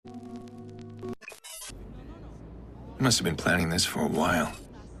He must have been planning this for a while.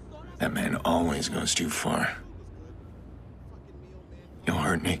 That man always goes too far. He'll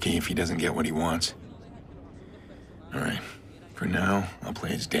hurt Nicky if he doesn't get what he wants. Alright, for now, I'll play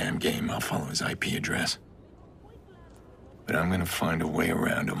his damn game. I'll follow his IP address. But I'm gonna find a way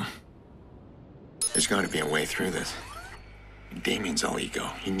around him. There's gotta be a way through this. Damien's all ego.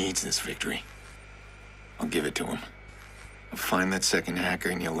 He needs this victory. I'll give it to him. I'll find that second hacker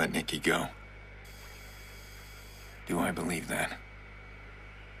and you'll let Nicky go. Do I believe that?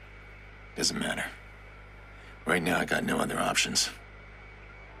 Doesn't matter. Right now, I got no other options.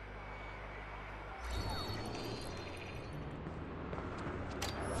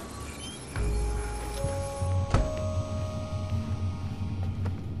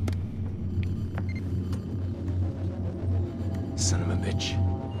 Son of a bitch.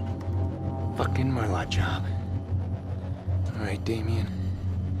 Fucking Marlot job. All right, Damien.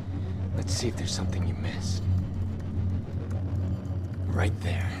 Let's see if there's something you missed. Right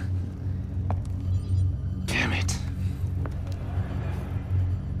there. Damn it.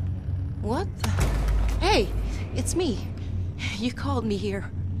 What the? Hey, it's me. You called me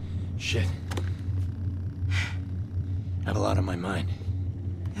here. Shit. I have a lot on my mind.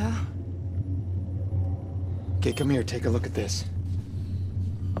 Yeah? Okay, come here, take a look at this.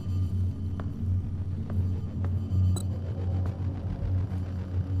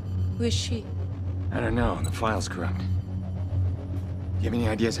 Who is she? I don't know, the file's corrupt. Do you have any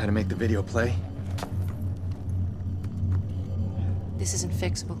ideas how to make the video play? This isn't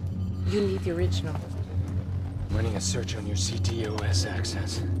fixable. You need the original. I'm running a search on your CTOS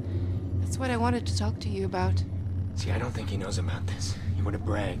access. That's what I wanted to talk to you about. See, I don't think he knows about this. He would have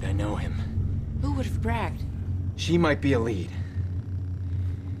bragged, I know him. Who would have bragged? She might be a lead.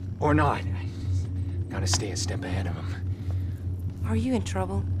 Or not. I gotta stay a step ahead of him. Are you in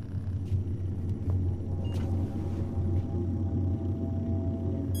trouble?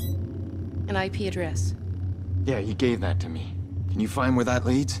 An IP address. Yeah, he gave that to me. Can you find where that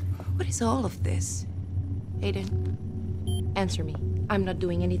leads? What is all of this? Aiden, answer me. I'm not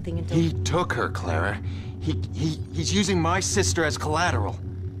doing anything until... He took her, Clara. He's using my sister as collateral.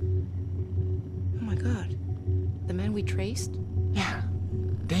 Oh my God. The man we traced? Yeah.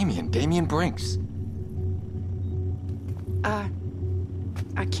 Damien Brinks. I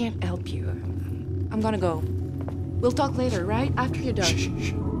can't help you. I'm gonna go. We'll talk later, right? After you're done.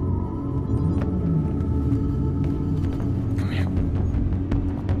 Shh. Come here.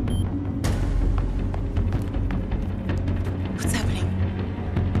 What's happening?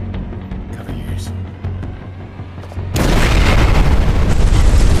 Cover your ears.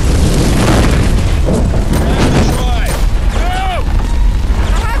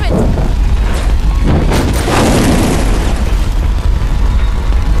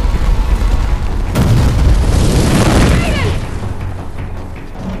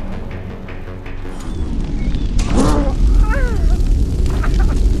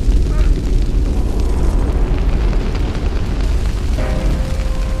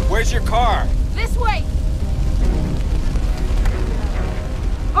 Where's your car? This way!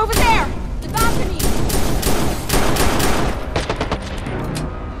 Over there! The balcony!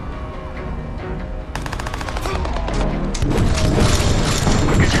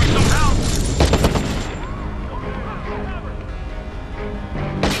 Get you some help!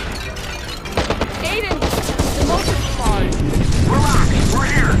 Aiden! The motor's fine! Relax, we're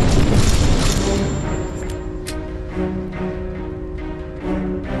here!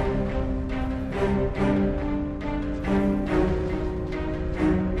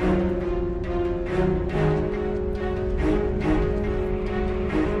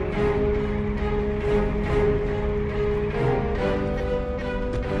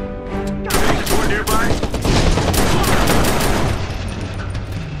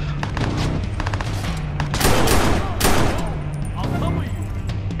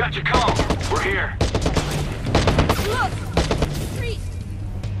 Got you, come on. We're here. Look! Street!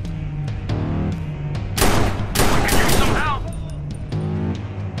 We can use some help.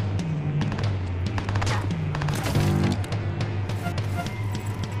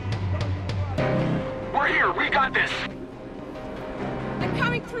 We're here. We got this. They're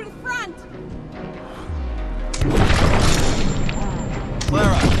coming through the front!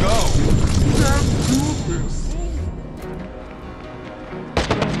 Clara, go.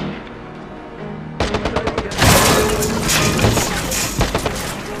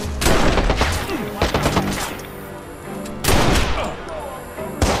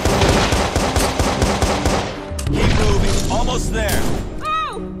 Keep moving. Almost there.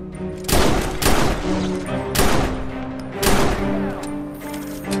 Oh!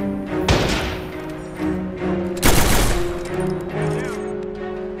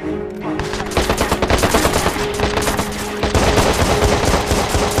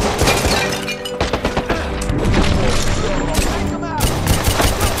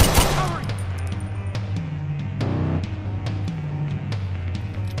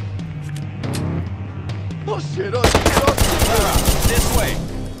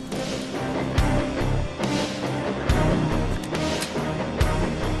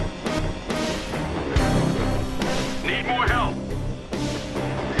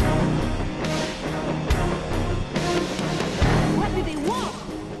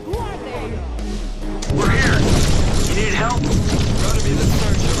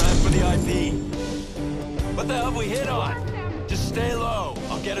 we hit on. Just stay low.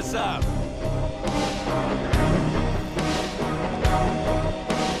 I'll get us out.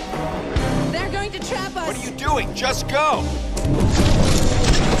 They're going to trap us! What are you doing? Just go!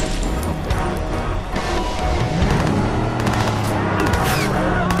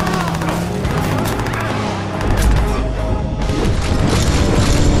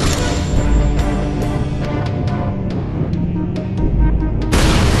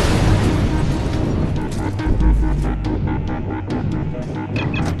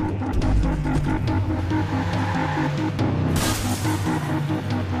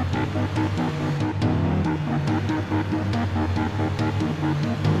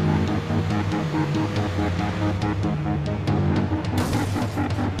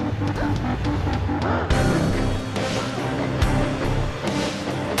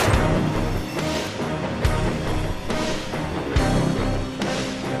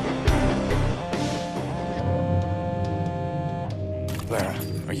 Clara,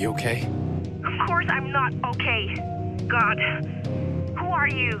 are you okay? Of course I'm not okay. God. Who are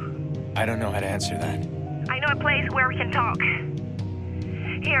you? I don't know how to answer that. I know a place where we can talk.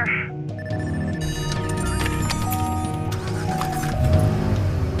 Here.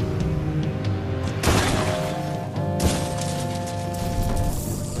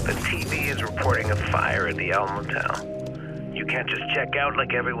 The TV is reporting a fire at the Elm Motel. You can't just check out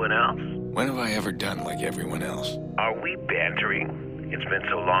like everyone else. When have I ever done like everyone else? Are we bantering? It's been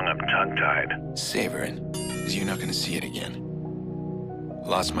so long I'm tongue-tied. Savor it, because you're not going to see it again.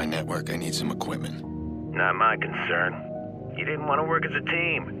 Lost my network, I need some equipment. Not my concern. You didn't want to work as a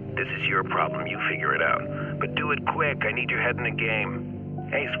team. This is your problem, you figure it out. But do it quick, I need your head in the game.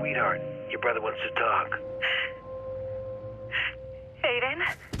 Hey, sweetheart, your brother wants to talk. Aiden?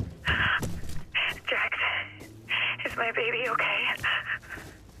 Jax, is my baby okay?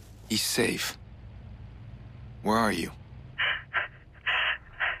 He's safe. Where are you?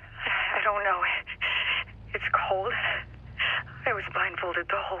 I don't know. It's cold. I was blindfolded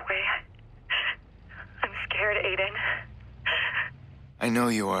the whole way. I'm scared, Aiden. I know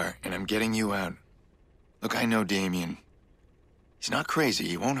you are, and I'm getting you out. Look, I know Damien. He's not crazy,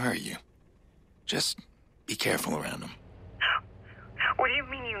 he won't hurt you. Just be careful around him. What do you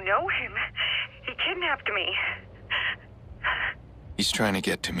mean you know him? He kidnapped me. He's trying to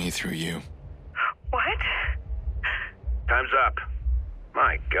get to me through you. What? Time's up.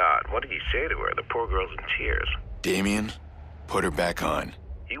 My God, what did you say to her? The poor girl's in tears. Damien, put her back on.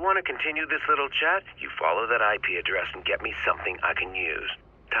 You want to continue this little chat? You follow that IP address and get me something I can use.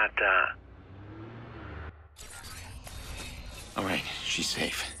 Ta-ta. All right, she's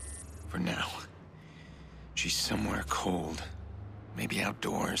safe. For now. She's somewhere cold. Maybe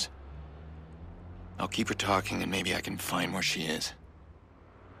outdoors. I'll keep her talking and maybe I can find where she is.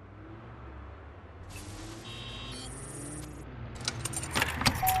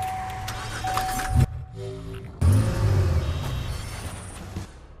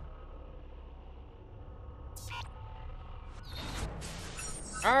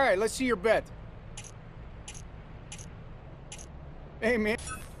 All right, let's see your bet. Hey, man.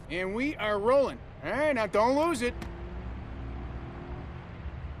 And we are rolling. All right, now don't lose it.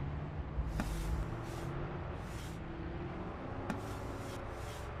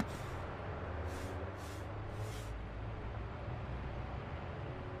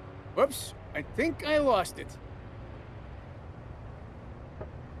 Whoops, I think I lost it.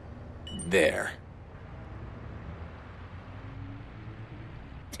 There.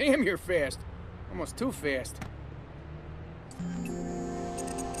 Damn, you're fast. Almost too fast.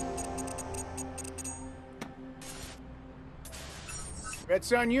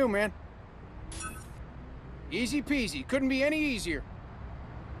 Bet's on you, man. Easy peasy. Couldn't be any easier.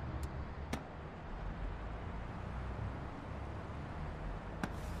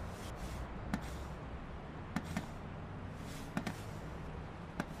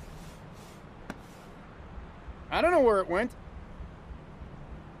 I don't know where it went.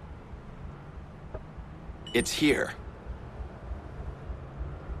 It's here.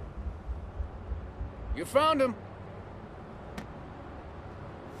 You found him.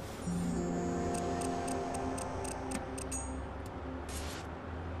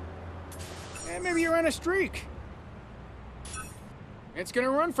 And maybe you're on a streak. It's gonna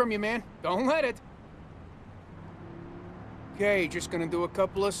run from you, man. Don't let it. Okay, just gonna do a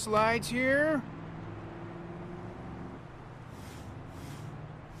couple of slides here.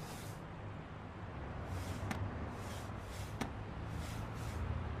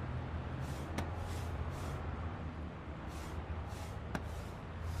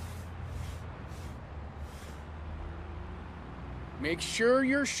 Make sure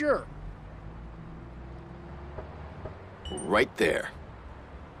you're sure. Right there.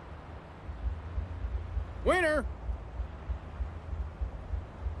 Winner!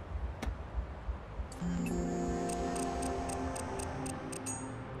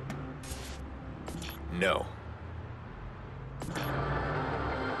 No.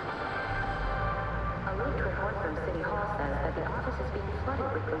 A leaked report from City Hall says that the office is being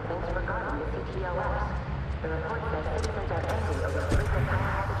flooded with complaints regarding the CTOS. The report says citizens are angry over frequent power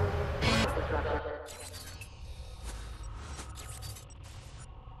outages and disruption.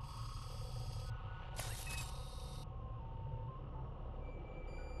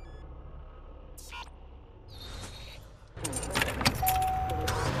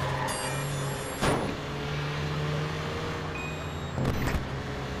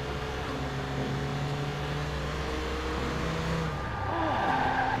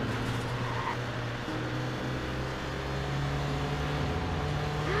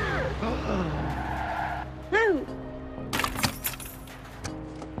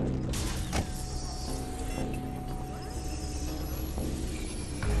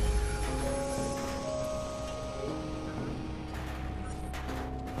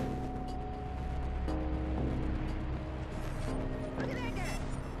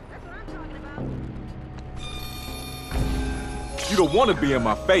 You don't want to be in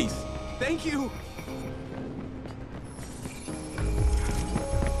my face. Thank you.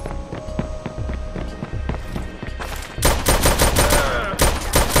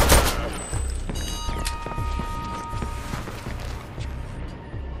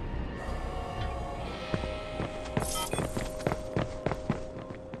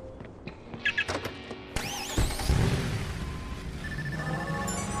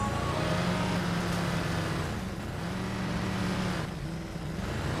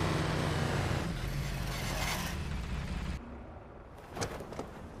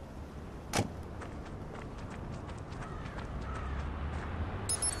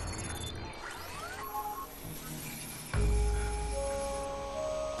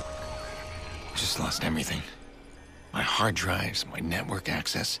 Just lost everything. My hard drives, my network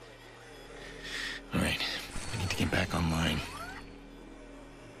access. All right, I need to get back online.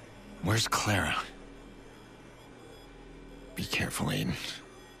 Where's Clara? Be careful, Aiden.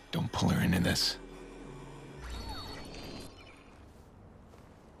 Don't pull her into this.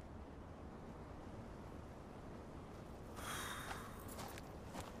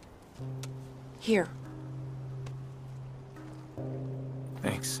 Here.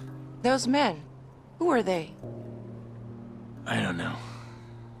 Thanks. Those men. Who are they? I don't know.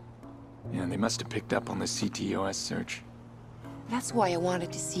 Yeah, they must have picked up on the CTOS search. That's why I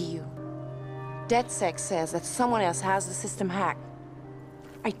wanted to see you. DedSec says that someone else has the system hacked.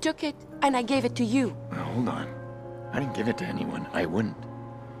 I took it, and I gave it to you. Now, hold on. I didn't give it to anyone. I wouldn't.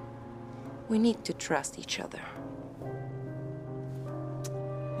 We need to trust each other.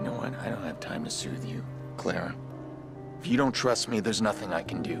 You know what? I don't have time to soothe you, Clara. If you don't trust me, there's nothing I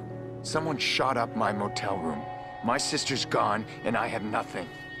can do. Someone shot up my motel room. My sister's gone, and I have nothing.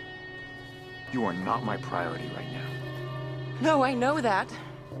 You are not my priority right now. No, I know that.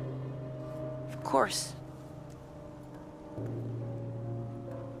 Of course.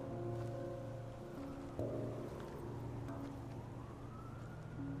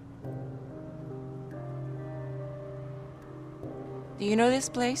 Do you know this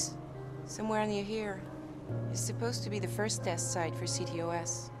place? Somewhere near here. It's supposed to be the first test site for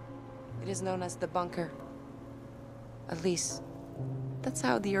CTOS. It is known as the bunker. At least, that's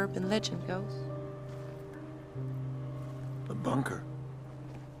how the urban legend goes. The bunker?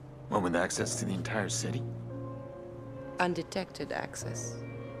 What, with access to the entire city? Undetected access.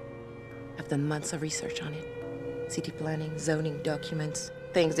 I've done months of research on it. City planning, zoning documents,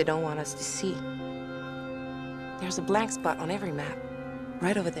 things they don't want us to see. There's a blank spot on every map.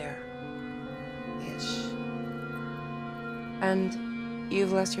 Right over there. Ish. And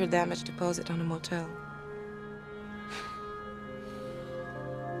you've lost your damage deposit on a motel.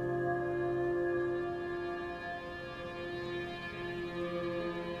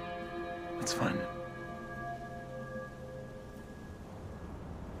 It's fun.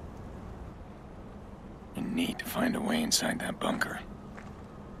 You need to find a way inside that bunker.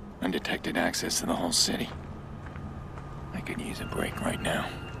 Undetected access to the whole city. I could use a break right now.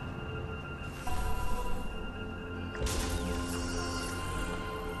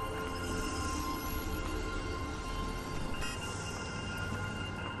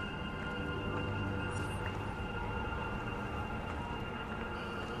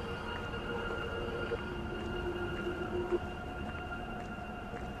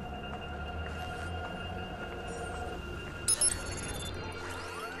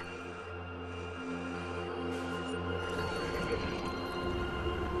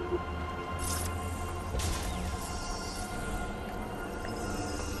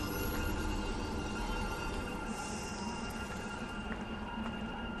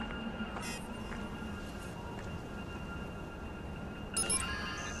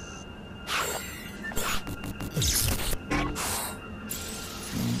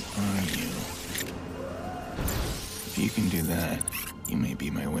 You may be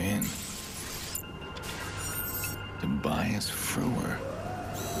my way in. Tobias Frewer.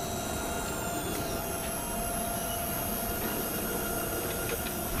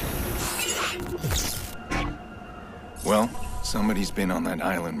 Well, somebody's been on that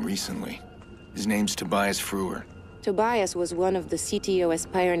island recently. His name's Tobias Frewer. Tobias was one of the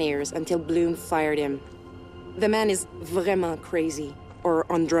CTOS pioneers until Bloom fired him. The man is vraiment crazy,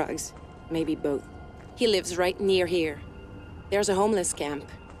 or on drugs, maybe both. He lives right near here. There's a homeless camp.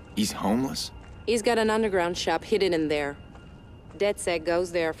 He's homeless? He's got an underground shop hidden in there. DedSec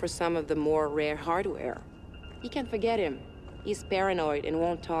goes there for some of the more rare hardware. You can't forget him. He's paranoid and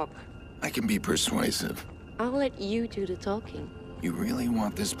won't talk. I can be persuasive. I'll let you do the talking. You really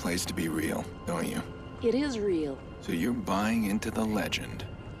want this place to be real, don't you? It is real. So you're buying into the legend.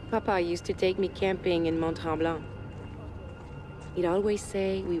 Papa used to take me camping in Montreal. He'd always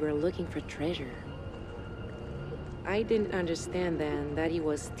say we were looking for treasure. I didn't understand then that he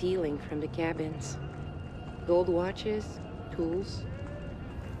was stealing from the cabins. Gold watches, tools.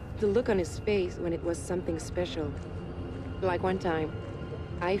 The look on his face when it was something special. Like one time,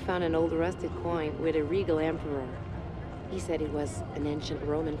 I found an old rusted coin with a regal emperor. He said it was an ancient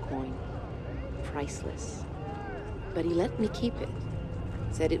Roman coin. Priceless. But he let me keep it.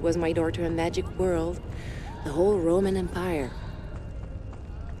 Said it was my door to a magic world, the whole Roman Empire.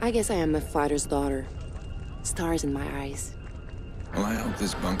 I guess I am a father's daughter. Stars in my eyes. Well, I hope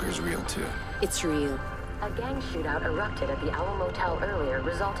this bunker's real too. It's real. A gang shootout erupted at the Owl Motel earlier,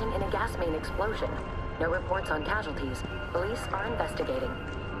 resulting in a gas main explosion. No reports on casualties. Police are investigating.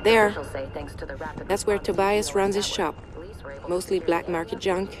 There. Officials say thanks to the rapid That's where response Tobias of runs his network, shop. police were able to Mostly secure black the market area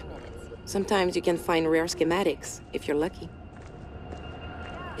junk. within minutes. Sometimes you can find rare schematics, if you're lucky.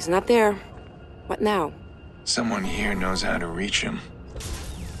 He's not there. What now? Someone here knows how to reach him.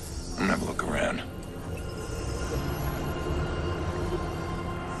 I'm gonna have a look around.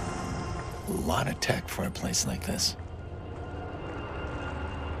 A lot of tech for a place like this.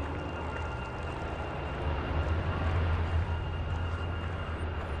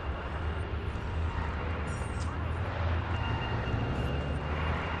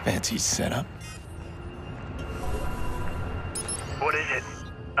 Fancy setup. What is it?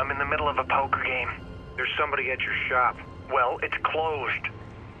 I'm in the middle of a poker game. There's somebody at your shop. Well, it's closed.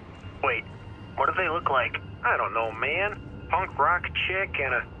 Wait, what do they look like? I don't know, man. Punk rock chick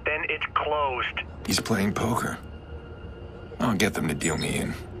and a... Then it's closed. He's playing poker. I'll get them to deal me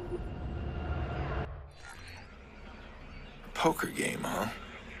in. Poker game, huh?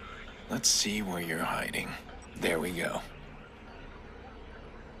 Let's see where you're hiding. There we go.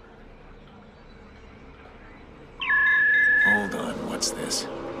 Hold on, what's this?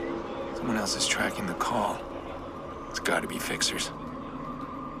 Someone else is tracking the call. It's gotta be fixers.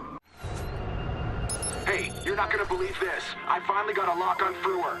 Hey, you're not gonna believe this. I finally got a lock on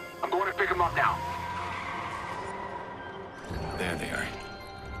Frewer. I'm going to pick him up now. There they are.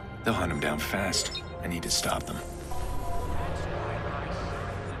 They'll hunt him down fast. I need to stop them.